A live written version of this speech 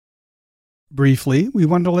Briefly, we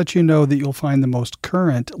want to let you know that you'll find the most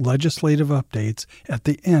current legislative updates at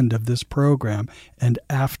the end of this program and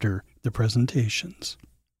after the presentations.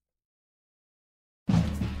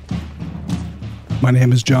 My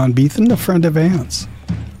name is John Beethan, a friend of Vance.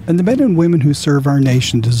 And the men and women who serve our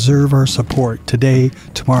nation deserve our support today,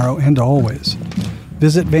 tomorrow, and always.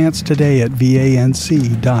 Visit Vance today at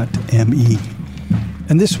vanc.me.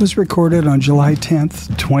 And this was recorded on July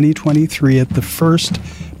 10th, 2023 at the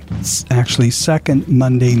second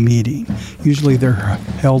Monday meeting. Usually they're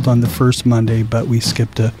held on the first Monday, but we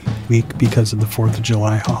skipped a week because of the 4th of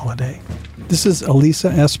July holiday. This is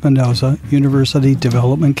Alisa Espinoza, University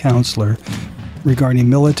Development Counselor, regarding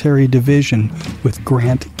military division with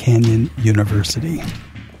Grand Canyon University.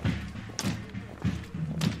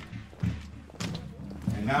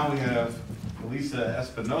 And now we have Alisa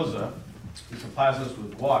Espinoza, who supplies us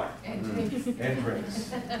with water and drinks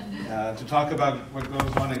to talk about what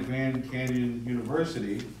goes on at Grand Canyon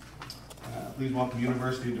University. Please welcome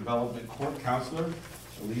University Development Court Counselor,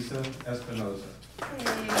 Alisa Espinoza.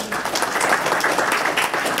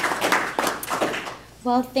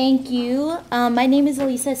 Well, thank you. My name is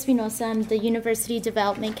Alisa Espinoza. I'm the University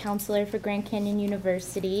Development Counselor for Grand Canyon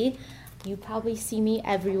University. You probably see me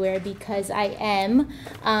everywhere because I am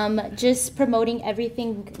just promoting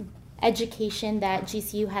everything education that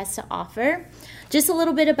GCU has to offer. Just a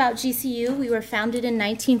little bit about GCU. We were founded in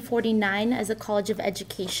 1949 as a college of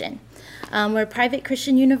education. We're a private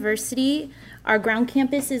Christian university. Our ground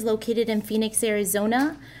campus is located in Phoenix,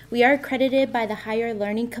 Arizona. We are accredited by the Higher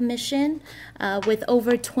Learning Commission with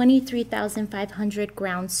over 23,500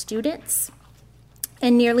 ground students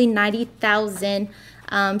and nearly 90,000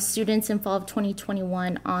 students in fall of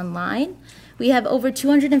 2021 online. We have over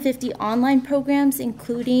 250 online programs,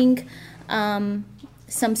 including some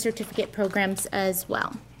certificate programs as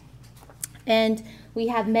well. And we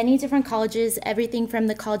have many different colleges, everything from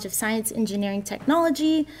the College of Science, Engineering,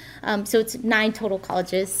 Technology. So it's 9 total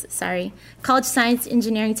colleges, College of Science,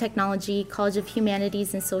 Engineering, Technology, College of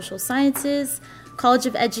Humanities and Social Sciences, College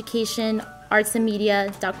of Education, Arts and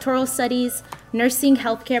Media, Doctoral Studies, Nursing,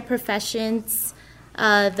 Healthcare Professions,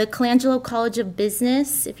 the Colangelo College of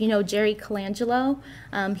Business, if you know Jerry Colangelo,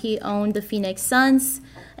 he owned the Phoenix Suns,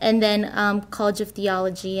 and then College of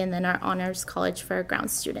Theology, and then our Honors College for our ground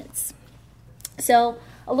students. So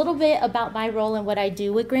a little bit about my role and what I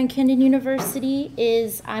do with Grand Canyon University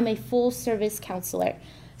is I'm a full-service counselor.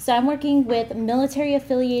 So I'm working with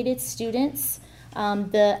military-affiliated students,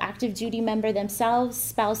 the active duty member themselves,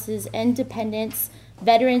 spouses and dependents,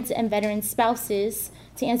 veterans and veteran spouses,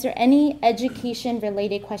 to answer any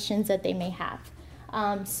education-related questions that they may have.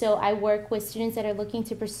 So I work with students that are looking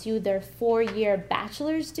to pursue their 4-year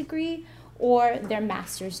bachelor's degree or their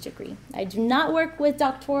master's degree. I do not work with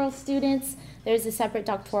doctoral students. There's a separate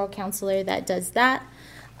doctoral counselor that does that.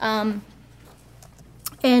 And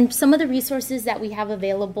some of the resources that we have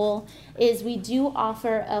available is we do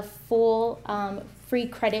offer a full free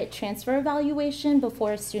credit transfer evaluation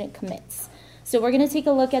before a student commits. So we're going to take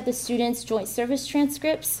a look at the students' joint service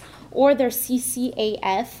transcripts or their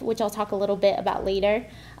CCAF, which I'll talk a little bit about later,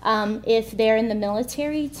 if they're in the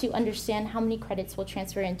military, to understand how many credits will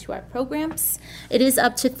transfer into our programs. It is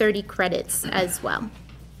up to 30 credits as well.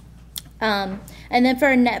 And then for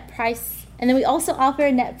a net price, and then we also offer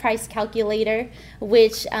a net price calculator,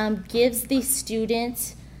 which gives the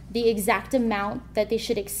student the exact amount that they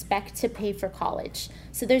should expect to pay for college.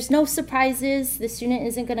 So there's no surprises. The student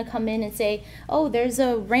isn't going to come in and say, oh, there's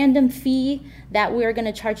a random fee that we're going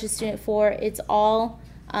to charge the student for. It's all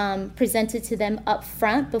presented to them up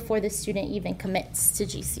front before the student even commits to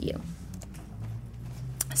GCU.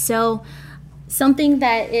 So something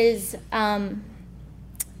that is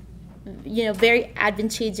very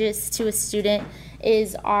advantageous to a student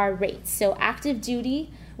is our rates. So active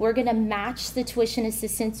duty, we're going to match the tuition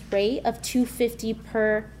assistance rate of $250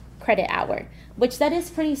 per credit hour, which that is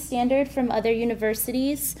pretty standard from other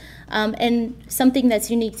universities. And something that's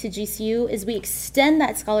unique to GCU is we extend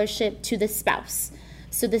that scholarship to the spouse.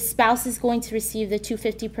 So the spouse is going to receive the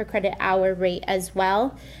 $250 per credit hour rate as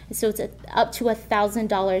well. So it's up to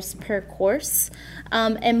 $1,000 per course.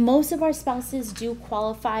 And most of our spouses do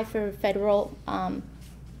qualify for federal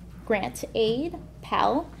grant aid,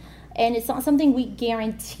 Pell. And it's not something we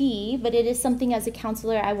guarantee, but it is something as a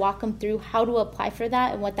counselor I walk them through how to apply for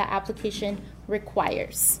that and what that application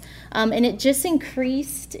requires. And it just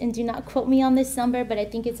increased, and do not quote me on this number, but I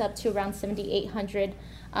think it's up to around $7,800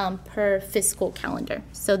 per fiscal calendar.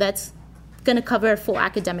 So that's going to cover a full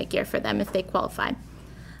academic year for them if they qualify.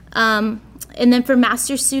 And then for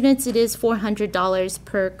master's students, it is $400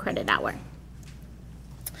 per credit hour.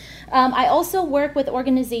 I also work with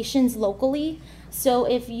organizations locally. So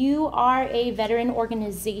if you are a veteran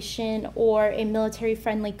organization or a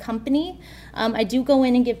military-friendly company, I do go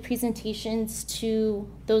in and give presentations to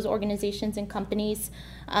those organizations and companies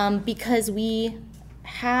because we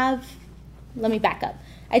have, let me back up.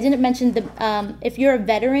 I didn't mention if you're a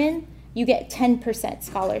veteran, you get 10%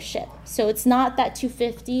 scholarship. So it's not that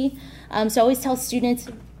 250. So I always tell students,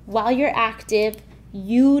 while you're active,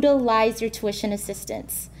 utilize your tuition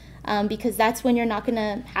assistance. Because that's when you're not going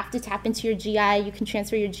to have to tap into your GI. You can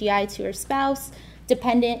transfer your GI to your spouse,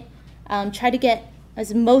 dependent. Try to get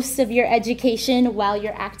most of your education while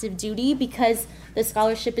you're active duty because the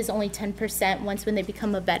scholarship is only 10% once when they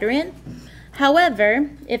become a veteran. However,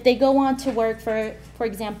 if they go on to work for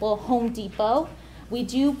example, Home Depot, we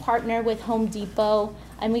do partner with Home Depot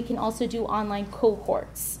and we can also do online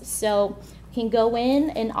cohorts. So we can go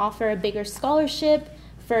in and offer a bigger scholarship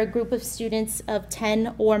for a group of students of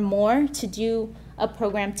 10 or more to do a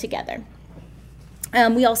program together.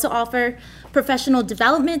 We also offer professional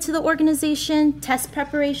development to the organization, test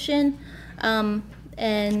preparation,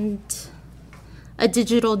 and a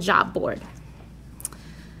digital job board.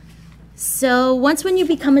 So once when you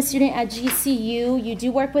become a student at GCU, you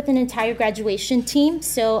do work with an entire graduation team.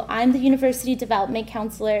 So I'm the University Development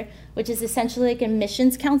Counselor, which is essentially like a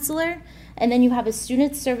admissions counselor. And then you have a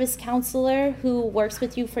student service counselor who works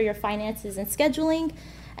with you for your finances and scheduling.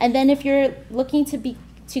 And then if you're looking to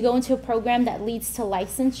go into a program that leads to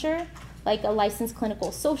licensure, like a licensed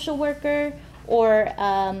clinical social worker or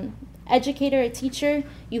educator, a teacher,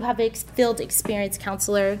 you have a field experience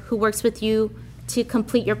counselor who works with you to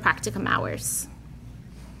complete your practicum hours.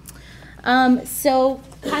 So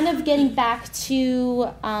kind of getting back to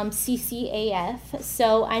CCAF.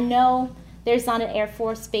 So I know there's not an Air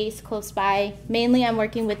Force base close by. Mainly I'm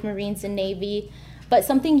working with Marines and Navy. But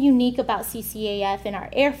something unique about CCAF and our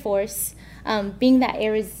Air Force, being that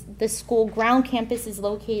the school ground campus is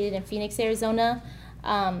located in Phoenix, Arizona,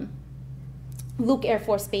 Luke Air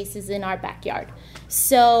Force Base is in our backyard.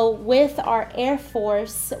 So with our Air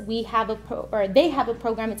Force, they have a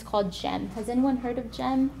program, it's called GEM. Has anyone heard of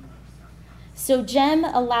GEM? So GEM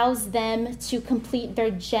allows them to complete their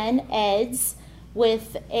gen eds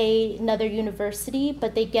with another university,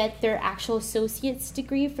 but they get their actual associate's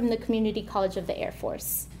degree from the Community College of the Air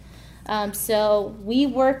Force. So we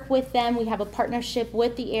work with them. We have a partnership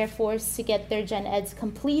with the Air Force to get their gen eds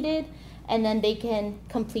completed, and then they can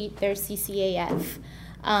complete their CCAF.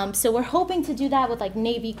 So we're hoping to do that with like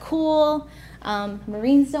Navy Cool.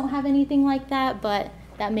 Marines don't have anything like that, but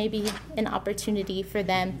that may be an opportunity for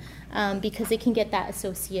them because they can get that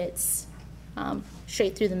associates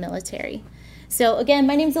straight through the military. So again,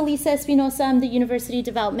 my name is Alisa Espinoza. I'm the University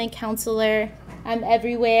Development Counselor. I'm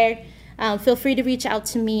everywhere. Feel free to reach out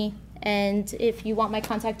to me. And if you want my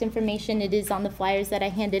contact information, it is on the flyers that I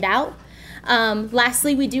handed out.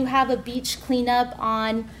 Lastly, we do have a beach cleanup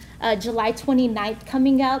on July 29th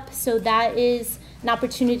coming up. So that is an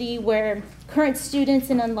opportunity where current students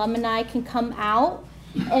and alumni can come out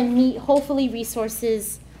and meet, hopefully,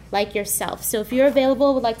 resources like yourself. So if you're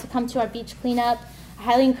available, would like to come to our beach cleanup, I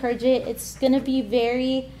highly encourage it. It's going to be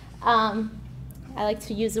very, I like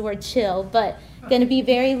to use the word chill, but going to be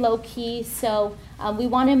very low-key. So we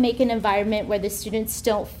want to make an environment where the students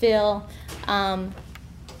don't feel,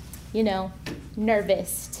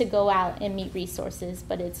 nervous to go out and meet resources,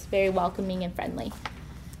 but it's very welcoming and friendly.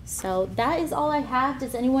 So that is all I have.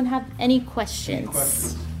 Does anyone have any questions? Any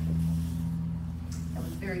questions? That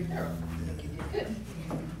was very thorough. I think you did good.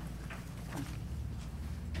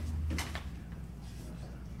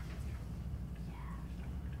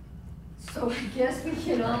 So I guess we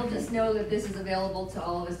can all just know that this is available to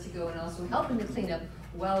all of us to go and also help in the cleanup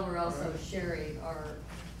while we're also sharing our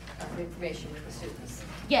information with the students.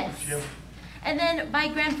 Yes. And then my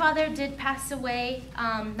grandfather did pass away,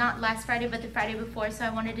 not last Friday, but the Friday before, so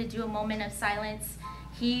I wanted to do a moment of silence.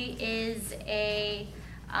 He is a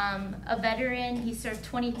veteran. He served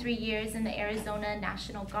 23 years in the Arizona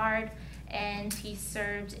National Guard, and he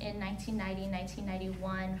served in 1990,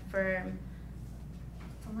 1991 for,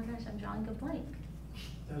 oh my gosh, I'm drawing a blank.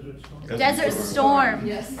 Desert Storm.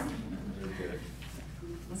 Yes.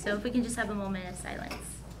 So if we can just have a moment of silence.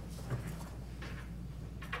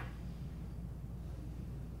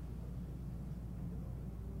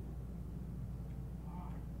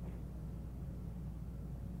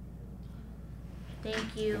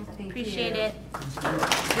 Thank you. Thank Appreciate you. it.